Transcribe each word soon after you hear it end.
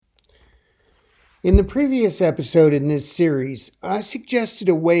In the previous episode in this series, I suggested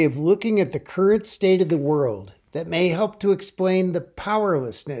a way of looking at the current state of the world that may help to explain the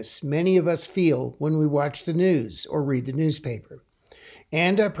powerlessness many of us feel when we watch the news or read the newspaper.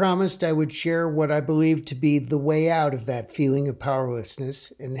 And I promised I would share what I believe to be the way out of that feeling of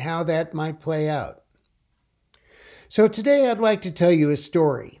powerlessness and how that might play out. So today I'd like to tell you a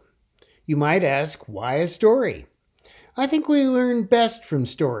story. You might ask, why a story? I think we learn best from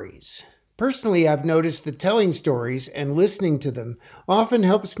stories. Personally, I've noticed that telling stories and listening to them often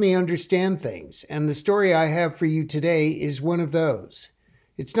helps me understand things, and the story I have for you today is one of those.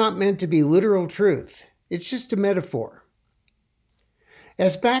 It's not meant to be literal truth, it's just a metaphor.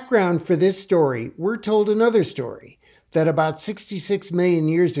 As background for this story, we're told another story, that about 66 million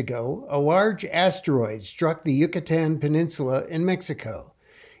years ago, a large asteroid struck the Yucatan Peninsula in Mexico.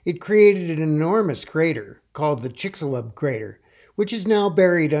 It created an enormous crater called the Chicxulub crater, which is now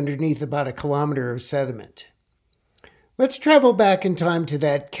buried underneath about a kilometer of sediment. Let's travel back in time to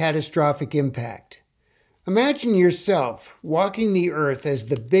that catastrophic impact. Imagine yourself walking the earth as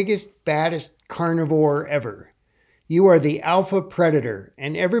the biggest, baddest carnivore ever. You are the alpha predator,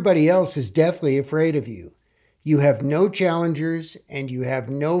 and everybody else is deathly afraid of you. You have no challengers, and you have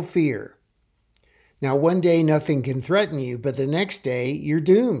no fear. Now, one day nothing can threaten you, but the next day you're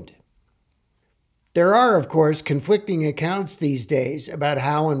doomed. There are, of course, conflicting accounts these days about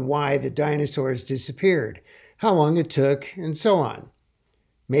how and why the dinosaurs disappeared, how long it took, and so on.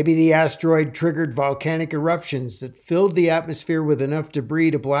 Maybe the asteroid triggered volcanic eruptions that filled the atmosphere with enough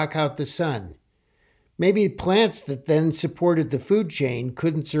debris to block out the sun. Maybe plants that then supported the food chain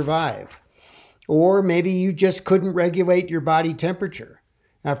couldn't survive. Or maybe you just couldn't regulate your body temperature.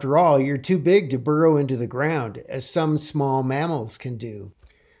 After all, you're too big to burrow into the ground, as some small mammals can do.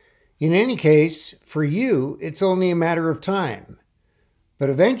 In any case, for you, it's only a matter of time.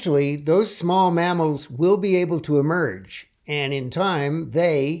 But eventually, those small mammals will be able to emerge, and in time,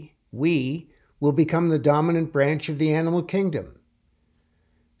 we, will become the dominant branch of the animal kingdom.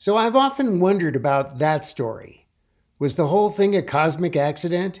 So I've often wondered about that story. Was the whole thing a cosmic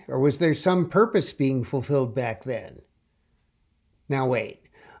accident, or was there some purpose being fulfilled back then? Now wait.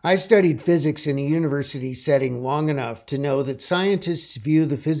 I studied physics in a university setting long enough to know that scientists view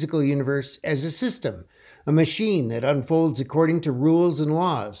the physical universe as a system, a machine that unfolds according to rules and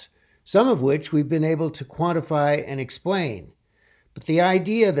laws, some of which we've been able to quantify and explain. But the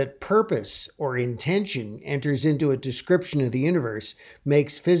idea that purpose or intention enters into a description of the universe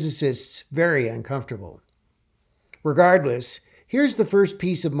makes physicists very uncomfortable. Regardless, here's the first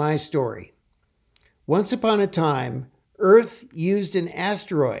piece of my story. Once upon a time, Earth used an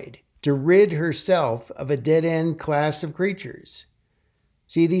asteroid to rid herself of a dead-end class of creatures.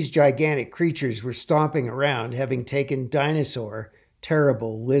 See, these gigantic creatures were stomping around, having taken dinosaur,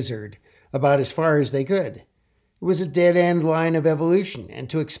 terrible lizard, about as far as they could. It was a dead-end line of evolution, and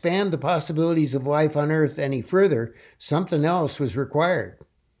to expand the possibilities of life on Earth any further, something else was required.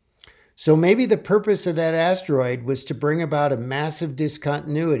 So maybe the purpose of that asteroid was to bring about a massive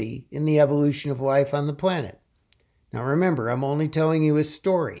discontinuity in the evolution of life on the planet. Now remember, I'm only telling you a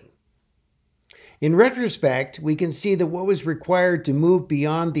story. In retrospect, we can see that what was required to move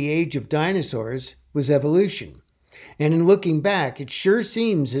beyond the age of dinosaurs was evolution. And in looking back, it sure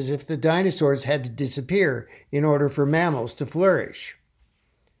seems as if the dinosaurs had to disappear in order for mammals to flourish.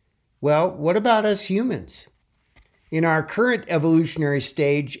 Well, what about us humans? In our current evolutionary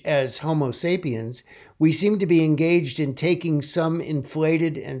stage as Homo sapiens, we seem to be engaged in taking some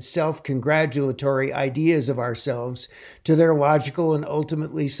inflated and self-congratulatory ideas of ourselves to their logical and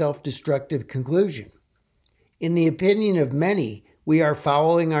ultimately self-destructive conclusion. In the opinion of many, we are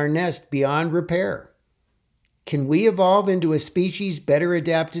fouling our nest beyond repair. Can we evolve into a species better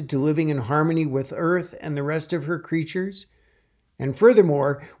adapted to living in harmony with Earth and the rest of her creatures? And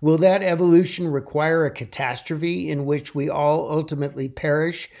furthermore, will that evolution require a catastrophe in which we all ultimately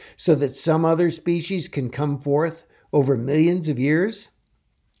perish so that some other species can come forth over millions of years?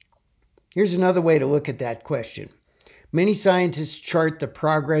 Here's another way to look at that question. Many scientists chart the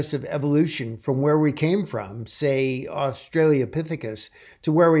progress of evolution from where we came from, say Australopithecus,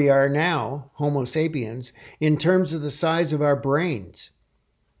 to where we are now, Homo sapiens, in terms of the size of our brains.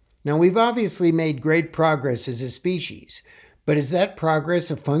 Now, we've obviously made great progress as a species, but is that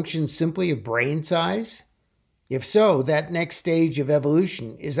progress a function simply of brain size? If so, that next stage of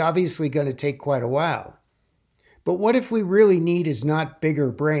evolution is obviously going to take quite a while. But what if we really need is not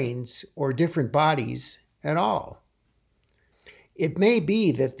bigger brains or different bodies at all? It may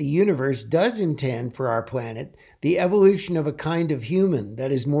be that the universe does intend for our planet the evolution of a kind of human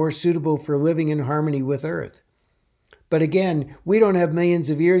that is more suitable for living in harmony with Earth. But again, we don't have millions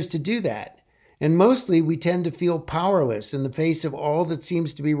of years to do that. And mostly we tend to feel powerless in the face of all that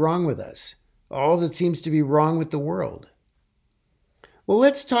seems to be wrong with us, all that seems to be wrong with the world. Well,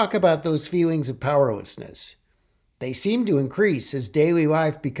 let's talk about those feelings of powerlessness. They seem to increase as daily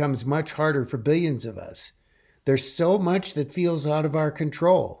life becomes much harder for billions of us. There's so much that feels out of our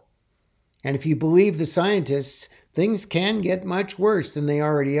control. And if you believe the scientists, things can get much worse than they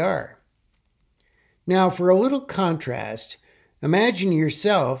already are. Now, for a little contrast, imagine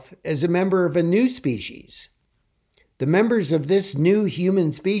yourself as a member of a new species. The members of this new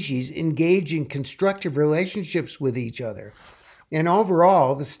human species engage in constructive relationships with each other, and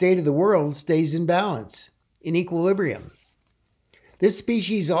overall, the state of the world stays in balance, in equilibrium. This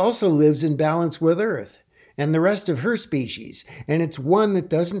species also lives in balance with Earth and the rest of her species, and it's one that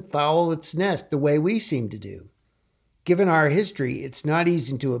doesn't foul its nest the way we seem to do. Given our history, it's not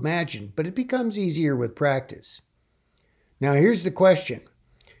easy to imagine, but it becomes easier with practice. Now here's the question.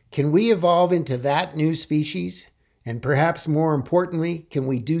 Can we evolve into that new species? And perhaps more importantly, can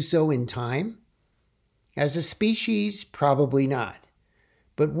we do so in time? As a species, probably not.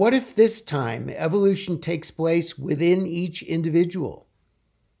 But what if this time evolution takes place within each individual?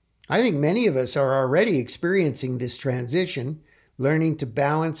 I think many of us are already experiencing this transition, learning to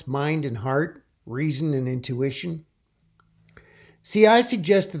balance mind and heart, reason and intuition. See, I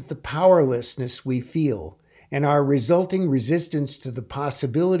suggest that the powerlessness we feel and our resulting resistance to the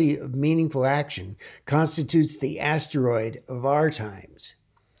possibility of meaningful action constitutes the asteroid of our times.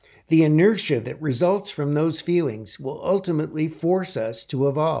 The inertia that results from those feelings will ultimately force us to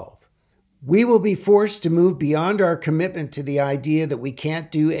evolve. We will be forced to move beyond our commitment to the idea that we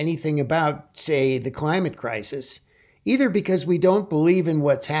can't do anything about, say, the climate crisis, either because we don't believe in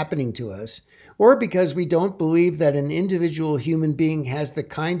what's happening to us, or because we don't believe that an individual human being has the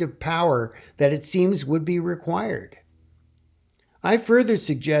kind of power that it seems would be required. I further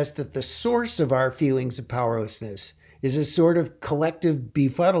suggest that the source of our feelings of powerlessness is a sort of collective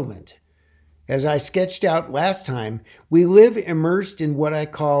befuddlement. As I sketched out last time, we live immersed in what I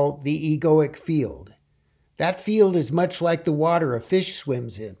call the egoic field. That field is much like the water a fish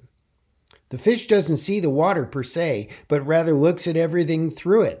swims in. The fish doesn't see the water per se, but rather looks at everything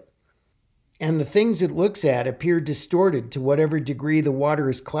through it. And the things it looks at appear distorted to whatever degree the water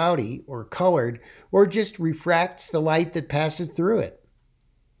is cloudy or colored or just refracts the light that passes through it.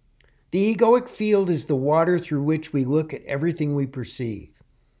 The egoic field is the water through which we look at everything we perceive.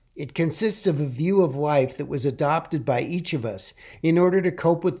 It consists of a view of life that was adopted by each of us in order to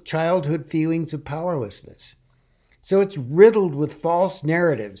cope with childhood feelings of powerlessness. So it's riddled with false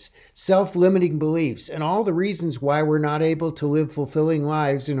narratives, self-limiting beliefs, and all the reasons why we're not able to live fulfilling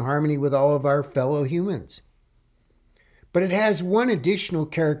lives in harmony with all of our fellow humans. But it has one additional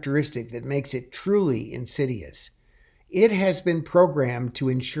characteristic that makes it truly insidious. It has been programmed to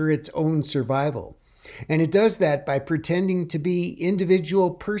ensure its own survival. And it does that by pretending to be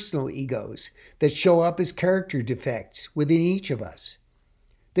individual personal egos that show up as character defects within each of us.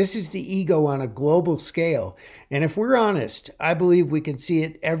 This is the ego on a global scale, and if we're honest, I believe we can see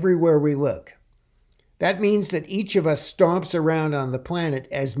it everywhere we look. That means that each of us stomps around on the planet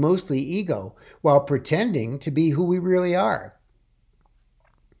as mostly ego while pretending to be who we really are.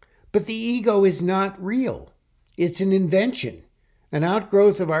 But the ego is not real. It's an invention, an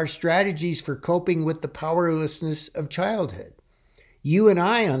outgrowth of our strategies for coping with the powerlessness of childhood. You and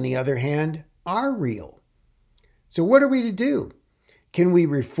I, on the other hand, are real. So what are we to do? Can we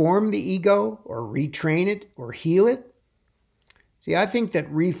reform the ego or retrain it or heal it? See, I think that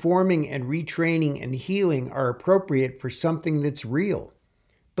reforming and retraining and healing are appropriate for something that's real.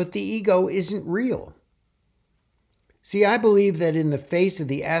 But the ego isn't real. See, I believe that in the face of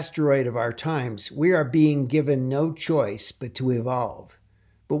the asteroid of our times, we are being given no choice but to evolve.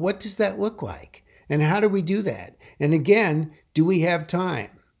 But what does that look like? And how do we do that? And again, do we have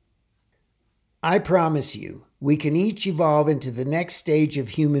time? I promise you, we can each evolve into the next stage of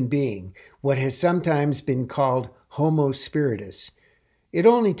human being, what has sometimes been called Homo spiritus. It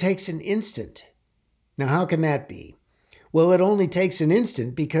only takes an instant. Now, how can that be? Well, it only takes an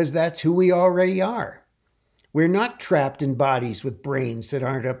instant because that's who we already are. We're not trapped in bodies with brains that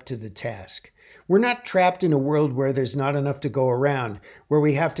aren't up to the task. We're not trapped in a world where there's not enough to go around, where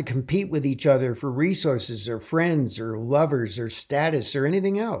we have to compete with each other for resources or friends or lovers or status or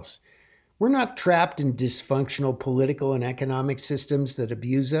anything else. We're not trapped in dysfunctional political and economic systems that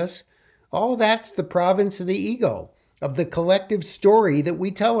abuse us. All that's the province of the ego, of the collective story that we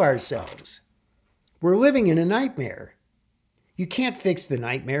tell ourselves. We're living in a nightmare. You can't fix the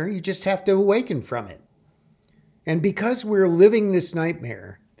nightmare, you just have to awaken from it. And because we're living this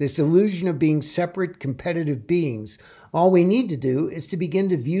nightmare, this illusion of being separate competitive beings, All we need to do is to begin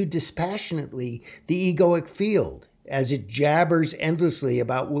to view dispassionately the egoic field as it jabbers endlessly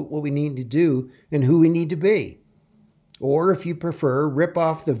about what we need to do and who we need to be. Or, if you prefer, rip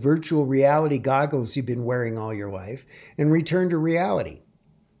off the virtual reality goggles you've been wearing all your life and return to reality.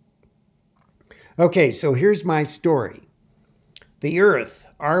 Okay, so here's my story. The Earth,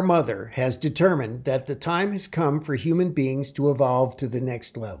 our mother, has determined that the time has come for human beings to evolve to the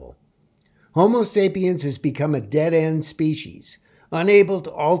next level. Homo sapiens has become a dead-end species, unable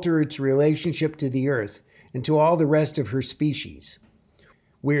to alter its relationship to the Earth and to all the rest of her species.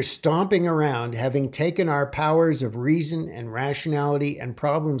 We're stomping around, having taken our powers of reason and rationality and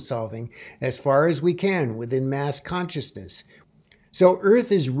problem solving as far as we can within mass consciousness. So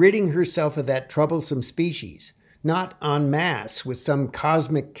Earth is ridding herself of that troublesome species, not en masse with some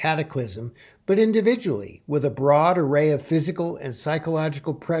cosmic cataclysm, but individually with a broad array of physical and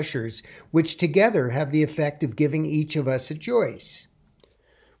psychological pressures which together have the effect of giving each of us a choice.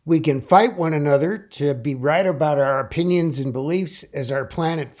 We can fight one another to be right about our opinions and beliefs as our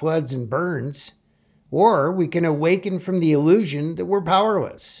planet floods and burns, or we can awaken from the illusion that we're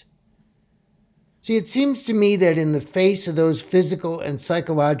powerless. See, it seems to me that in the face of those physical and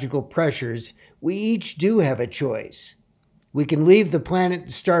psychological pressures, we each do have a choice. We can leave the planet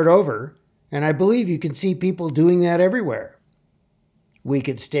and start over, and I believe you can see people doing that everywhere. We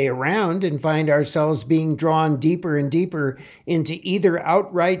could stay around and find ourselves being drawn deeper and deeper into either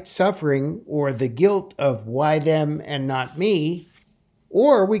outright suffering or the guilt of why them and not me,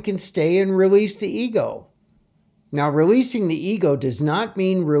 or we can stay and release the ego. Now, releasing the ego does not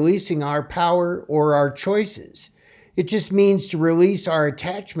mean releasing our power or our choices. It just means to release our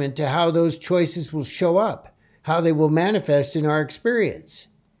attachment to how those choices will show up, how they will manifest in our experience.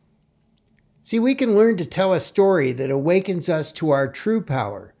 See, we can learn to tell a story that awakens us to our true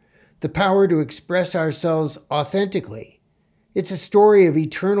power, the power to express ourselves authentically. It's a story of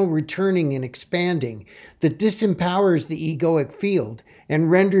eternal returning and expanding that disempowers the egoic field and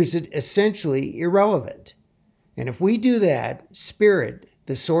renders it essentially irrelevant. And if we do that, Spirit,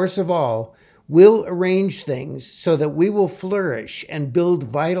 the source of all, will arrange things so that we will flourish and build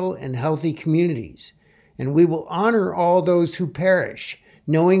vital and healthy communities. And we will honor all those who perish,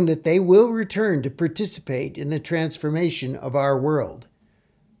 knowing that they will return to participate in the transformation of our world.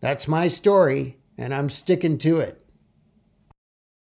 That's my story, and I'm sticking to it.